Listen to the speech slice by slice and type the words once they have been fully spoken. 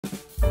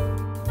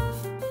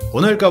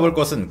오늘 가볼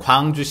곳은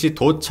광주시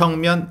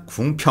도청면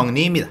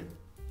궁평리입니다.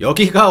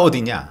 여기가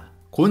어디냐?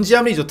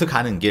 곤지암 리조트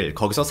가는 길,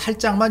 거기서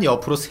살짝만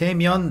옆으로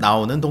세면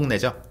나오는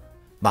동네죠.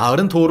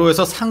 마을은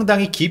도로에서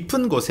상당히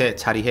깊은 곳에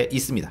자리해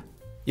있습니다.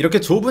 이렇게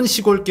좁은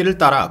시골길을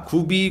따라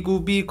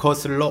굽이굽이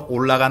거슬러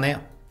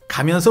올라가네요.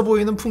 가면서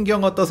보이는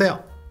풍경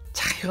어떠세요?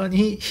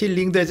 자연히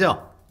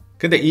힐링되죠?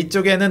 근데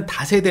이쪽에는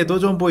다세대도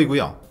좀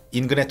보이고요.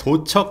 인근에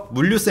도척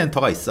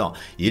물류센터가 있어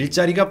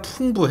일자리가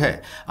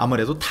풍부해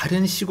아무래도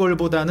다른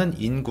시골보다는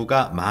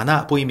인구가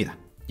많아 보입니다.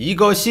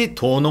 이것이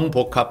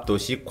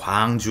도농복합도시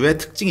광주의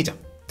특징이죠.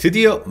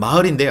 드디어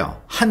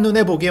마을인데요.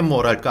 한눈에 보기엔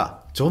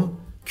뭐랄까 좀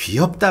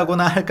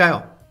귀엽다고나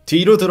할까요?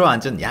 뒤로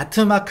들어앉은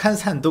야트막한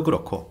산도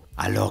그렇고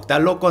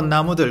알록달록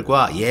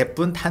꽃나무들과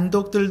예쁜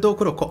단독들도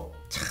그렇고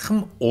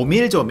참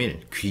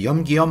오밀조밀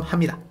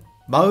귀염귀염합니다.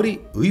 마을이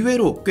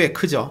의외로 꽤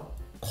크죠.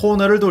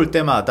 코너를 돌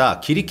때마다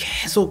길이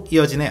계속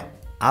이어지네요.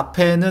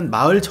 앞에는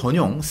마을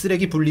전용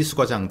쓰레기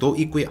분리수거장도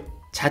있고요.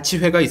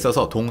 자치회가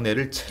있어서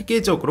동네를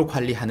체계적으로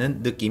관리하는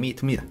느낌이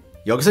듭니다.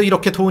 여기서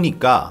이렇게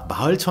도니까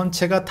마을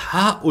전체가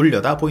다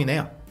올려다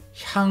보이네요.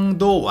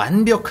 향도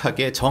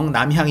완벽하게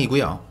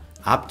정남향이고요.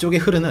 앞쪽에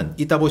흐르는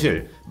이따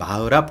보실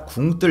마을 앞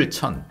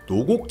궁뜰천,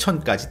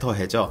 노곡천까지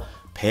더해져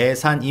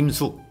배산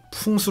임수,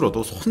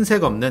 풍수로도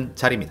손색 없는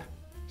자리입니다.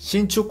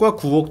 신축과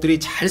구옥들이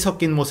잘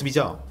섞인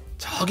모습이죠.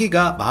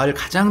 저기가 마을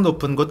가장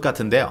높은 곳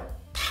같은데요.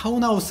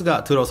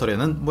 타운하우스가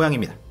들어서려는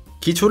모양입니다.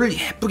 기초를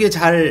예쁘게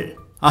잘...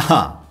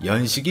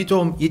 연식이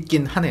좀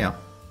있긴 하네요.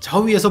 저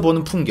위에서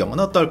보는 풍경은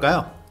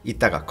어떨까요?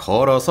 이따가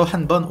걸어서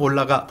한번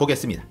올라가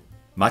보겠습니다.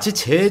 마치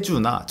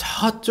제주나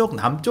저쪽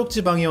남쪽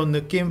지방에 온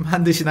느낌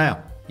한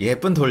듯이나요?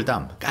 예쁜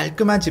돌담,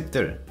 깔끔한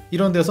집들,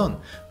 이런 데선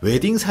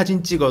웨딩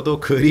사진 찍어도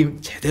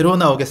그림 제대로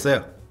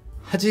나오겠어요.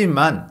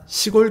 하지만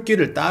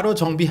시골길을 따로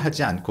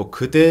정비하지 않고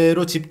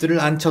그대로 집들을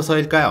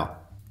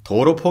앉혀서일까요?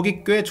 도로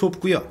폭이 꽤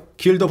좁고요.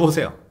 길도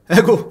보세요.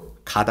 아이고,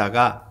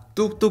 가다가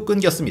뚝뚝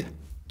끊겼습니다.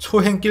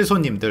 초행길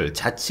손님들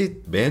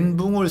자칫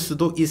멘붕 올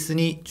수도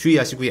있으니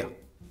주의하시고요.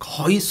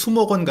 거의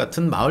수목원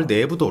같은 마을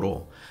내부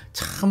도로,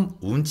 참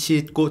운치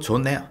있고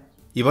좋네요.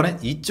 이번엔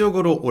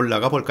이쪽으로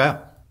올라가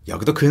볼까요?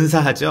 여기도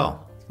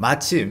근사하죠?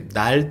 마침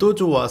날도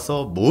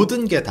좋아서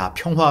모든 게 다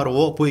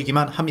평화로워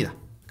보이기만 합니다.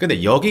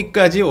 근데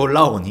여기까지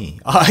올라오니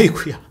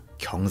아이고야,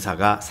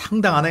 경사가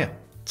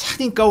상당하네요.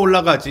 차니까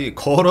올라가지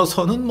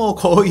걸어서는 뭐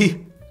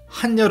거의...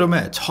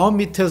 한여름에 저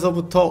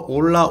밑에서부터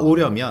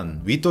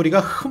올라오려면 윗도리가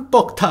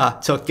흠뻑 다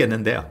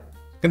젖겠는데요.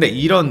 근데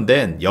이런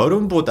데는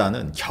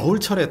여름보다는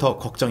겨울철에 더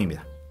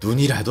걱정입니다.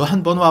 눈이라도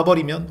한번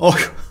와버리면 어휴,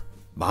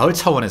 마을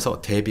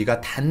차원에서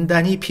대비가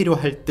단단히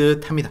필요할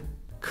듯 합니다.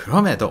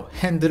 그럼에도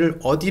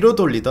핸들을 어디로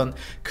돌리던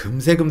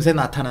금세금세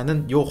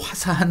나타나는 요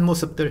화사한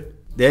모습들,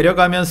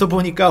 내려가면서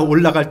보니까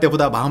올라갈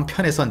때보다 마음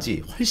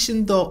편해서인지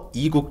훨씬 더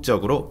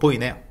이국적으로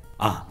보이네요.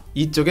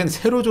 이쪽엔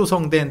새로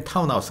조성된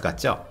타운하우스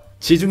같죠?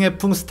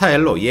 지중해풍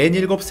스타일로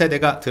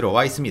 67세대가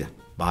들어와 있습니다.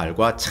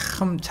 마을과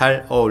참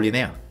잘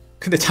어울리네요.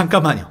 근데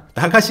잠깐만요.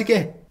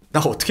 나가시게.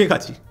 나 어떻게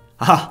가지?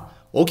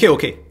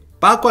 오케이.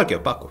 빠꾸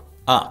할게요, 빠꾸.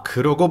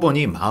 그러고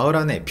보니 마을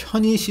안에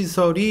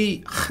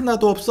편의시설이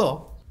하나도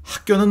없어.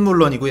 학교는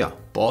물론이고요.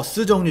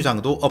 버스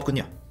정류장도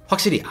없군요.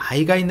 확실히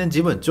아이가 있는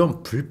집은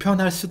좀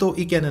불편할 수도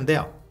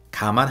있겠는데요.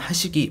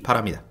 감안하시기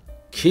바랍니다.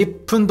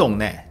 깊은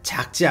동네,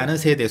 작지 않은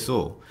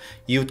세대수,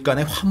 이웃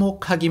간에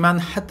화목하기만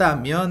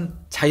하다면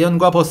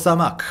자연과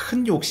벗삼아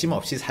큰 욕심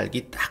없이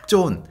살기 딱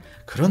좋은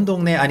그런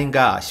동네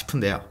아닌가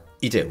싶은데요.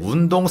 이제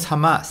운동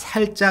삼아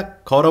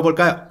살짝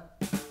걸어볼까요?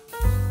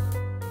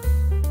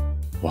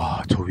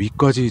 와, 저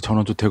위까지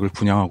전원주택을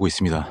분양하고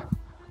있습니다.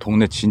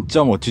 동네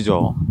진짜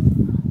멋지죠?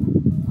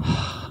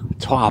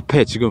 저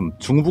앞에 지금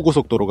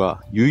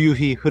중부고속도로가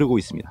유유히 흐르고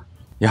있습니다.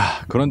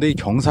 그런데 이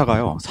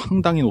경사가요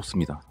상당히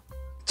높습니다.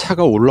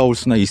 차가 올라올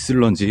수나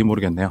있을런지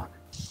모르겠네요.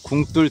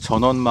 궁뜰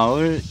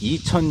전원마을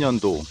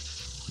 2000년도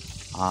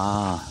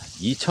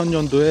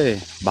 2000년도에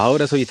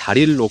마을에서 이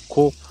다리를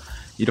놓고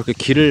이렇게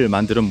길을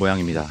만드는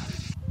모양입니다.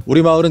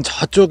 우리 마을은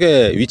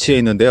저쪽에 위치해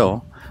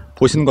있는데요.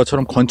 보시는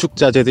것처럼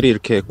건축자재들이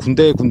이렇게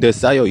군데군데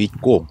쌓여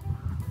있고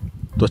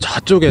또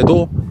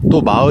저쪽에도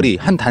또 마을이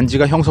한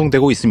단지가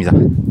형성되고 있습니다.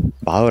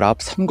 마을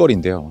앞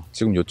삼거리인데요.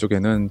 지금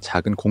이쪽에는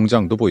작은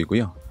공장도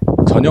보이고요.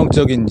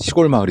 전형적인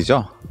시골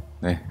마을이죠.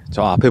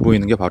 저 앞에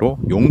보이는 게 바로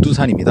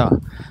용두산입니다.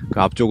 그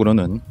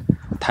앞쪽으로는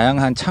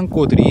다양한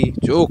창고들이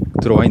쭉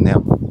들어와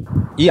있네요.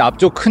 이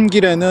앞쪽 큰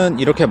길에는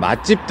이렇게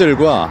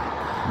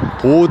맛집들과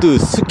보드,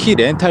 스키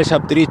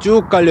렌탈샵들이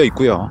쭉 깔려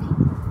있고요.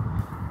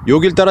 요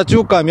길 따라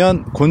쭉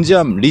가면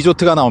곤지암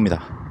리조트가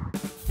나옵니다.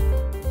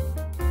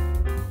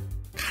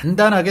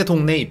 간단하게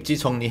동네 입지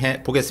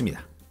정리해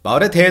보겠습니다.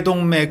 마을의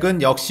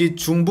대동맥은 역시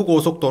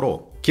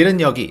중부고속도로,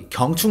 길은 여기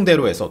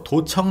경충대로에서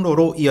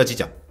도청로로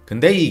이어지죠.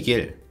 근데 이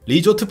길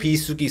리조트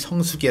비수기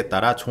성수기에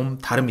따라 좀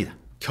다릅니다.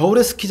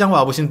 겨울에 스키장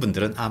와보신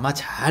분들은 아마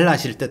잘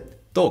아실 듯.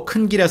 또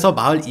큰 길에서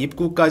마을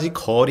입구까지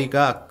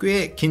거리가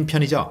꽤 긴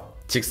편이죠.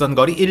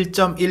 직선거리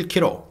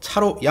 1.1km,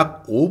 차로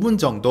약 5분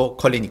정도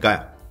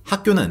걸리니까요.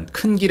 학교는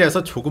큰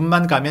길에서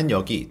조금만 가면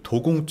여기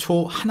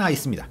도궁초 하나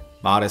있습니다.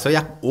 마을에서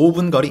약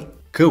 5분 거리,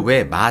 그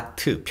외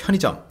마트,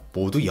 편의점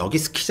모두 여기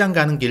스키장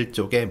가는 길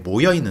쪽에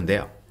모여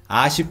있는데요.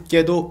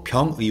 아쉽게도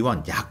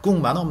병의원,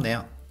 약국만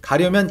없네요.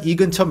 가려면 이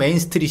근처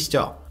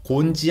메인스트릿이죠.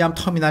 곤지암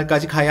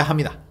터미널까지 가야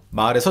합니다.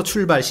 마을에서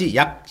출발 시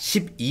약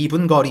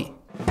 12분 거리.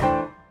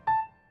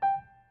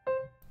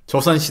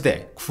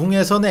 조선시대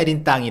궁에서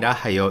내린 땅이라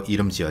하여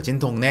이름 지어진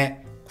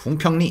동네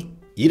궁평리.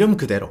 이름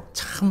그대로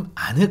참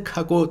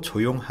아늑하고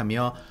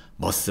조용하며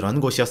멋스런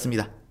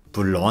곳이었습니다.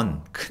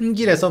 물론 큰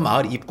길에서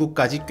마을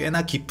입구까지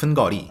꽤나 깊은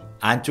거리,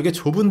 안쪽에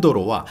좁은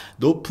도로와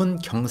높은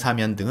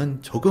경사면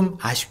등은 조금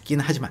아쉽긴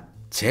하지만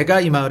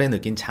제가 이 마을에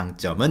느낀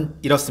장점은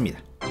이렇습니다.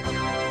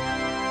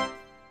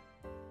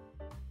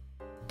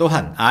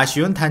 또한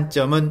아쉬운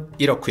단점은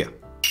이렇고요.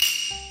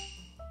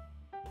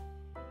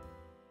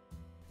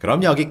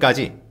 그럼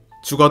여기까지.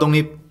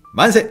 주거독립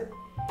만세!